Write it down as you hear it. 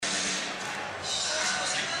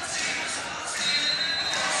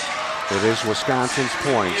It is Wisconsin's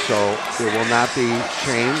point, so it will not be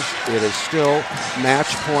changed. It is still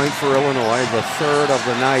match point for Illinois, the third of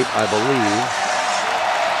the night, I believe.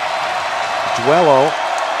 Duello,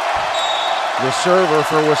 the server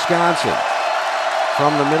for Wisconsin,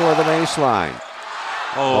 from the middle of the baseline.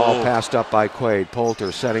 Ball passed up by Quaid.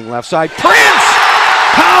 Poulter setting left side. Prince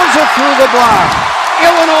pounds it through the block.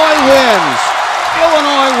 Illinois wins.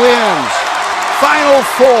 Illinois wins. Final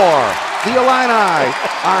four. The Illini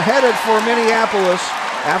are headed for Minneapolis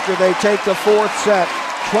after they take the fourth set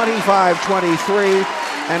 25-23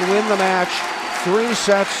 and win the match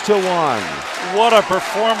 3-1. What a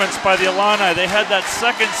performance by the Illini. They had that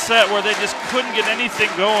second set where they just couldn't get anything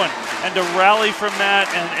going, and to rally from that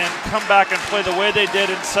and come back and play the way they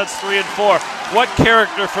did in sets 3 and 4. What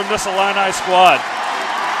character from this Illini squad.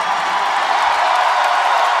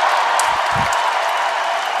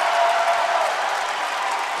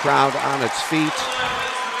 Crowd on its feet.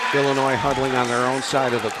 Illinois huddling on their own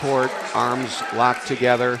side of the court, arms locked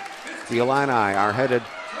together. The Illini are headed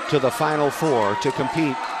to the Final Four to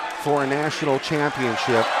compete for a national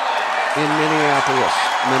championship in Minneapolis,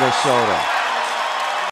 Minnesota.